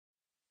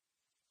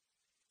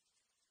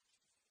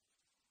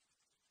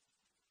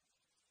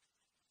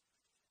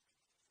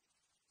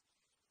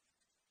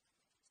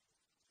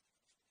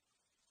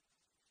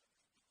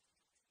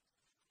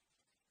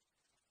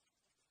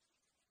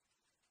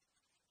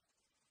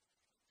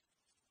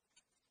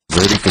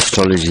Vedic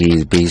astrology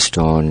is based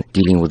on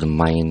dealing with the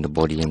mind, the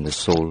body and the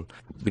soul.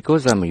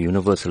 Because I'm a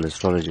universal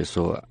astrologer,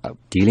 so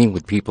dealing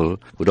with people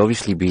would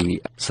obviously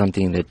be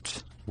something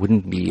that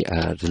wouldn't be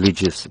a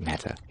religious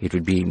matter. It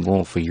would be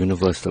more for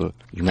universal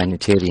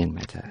humanitarian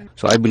matter.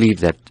 So I believe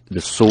that the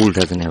soul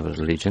doesn't have a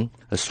religion.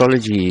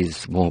 Astrology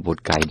is more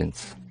about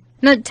guidance.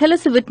 Now, tell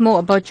us a bit more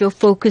about your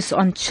focus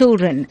on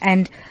children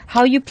and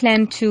how you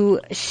plan to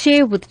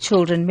share with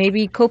children,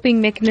 maybe coping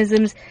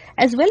mechanisms,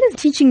 as well as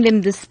teaching them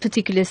this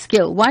particular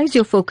skill. Why is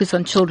your focus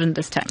on children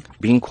this time?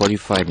 Being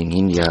qualified in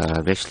India,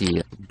 I've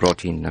actually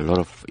brought in a lot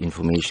of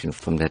information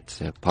from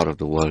that part of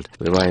the world,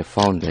 where I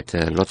found that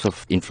lots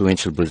of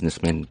influential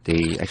businessmen,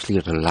 they actually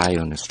rely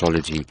on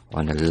astrology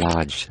on a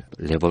large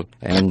level.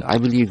 And I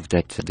believe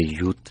that the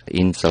youth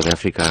in South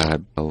Africa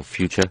are our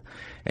future.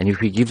 And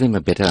if we give them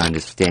a better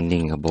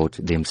understanding about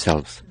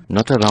themselves,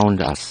 not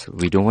around us,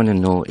 we don't want to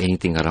know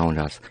anything around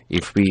us.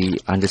 If we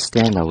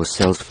understand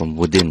ourselves from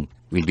within,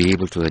 we'll be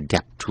able to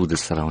adapt to the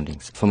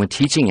surroundings. From a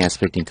teaching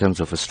aspect in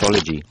terms of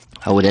astrology,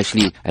 I would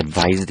actually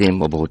advise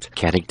them about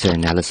character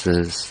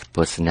analysis,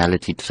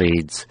 personality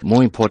traits,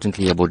 more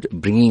importantly about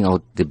bringing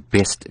out the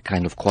best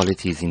kind of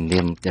qualities in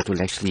them that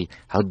will actually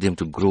help them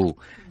to grow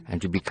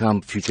and to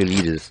become future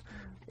leaders.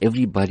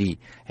 Everybody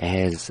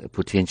has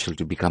potential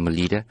to become a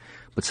leader,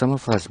 but some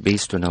of us,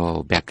 based on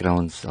our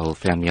backgrounds, our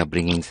family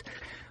upbringings,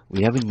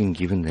 we haven't been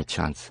given that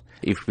chance.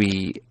 If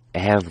we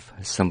have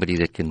somebody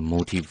that can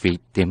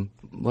motivate them,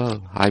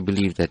 well, I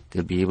believe that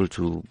they'll be able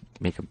to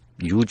make a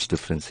huge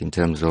difference in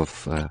terms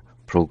of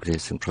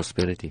progress and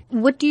prosperity.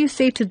 What do you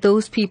say to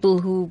those people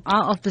who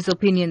are of this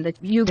opinion that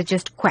you are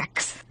just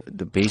quacks?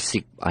 The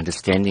basic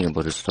understanding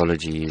about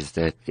astrology is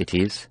that it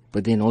is,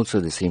 but then also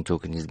the same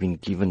token is being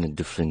given a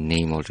different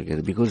name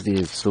altogether, because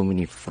there's so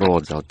many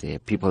frauds out there.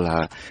 People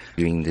are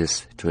doing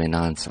this to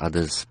enhance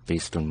others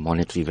based on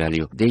monetary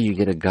value. There you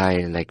get a guy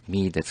like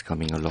me that's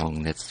coming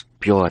along, that's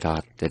pure at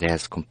heart, that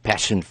has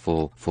compassion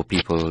for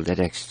people,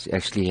 that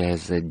actually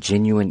has a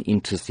genuine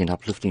interest in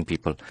uplifting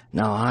people.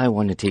 Now I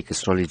want to take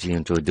astrology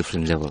into a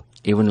different level.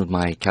 Even with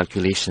my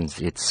calculations,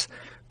 it's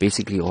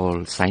basically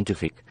all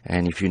scientific.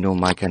 And if you know,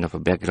 my kind of a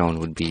background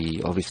would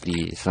be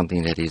obviously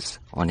something that is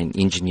on an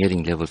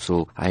engineering level.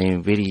 So I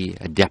am very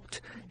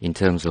adept in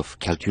terms of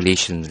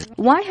calculations.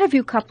 Why have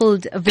you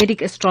coupled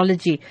Vedic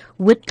astrology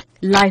with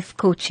life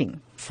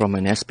coaching? From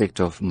an aspect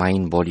of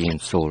mind, body and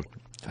soul,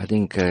 I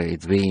think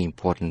it's very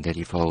important that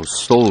if our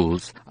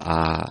souls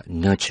are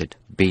nurtured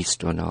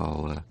based on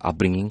our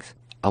upbringings,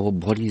 our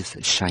bodies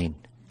shine.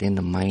 Then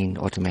the mind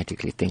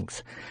automatically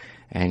thinks.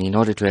 And in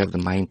order to have the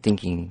mind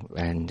thinking,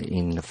 and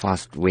in the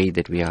fast way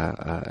that we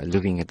are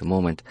living at the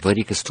moment,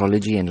 Vedic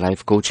astrology and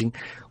life coaching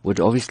would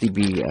obviously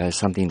be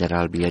something that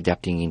I'll be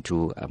adapting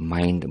into a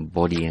mind,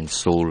 body and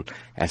soul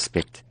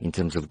aspect in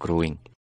terms of growing.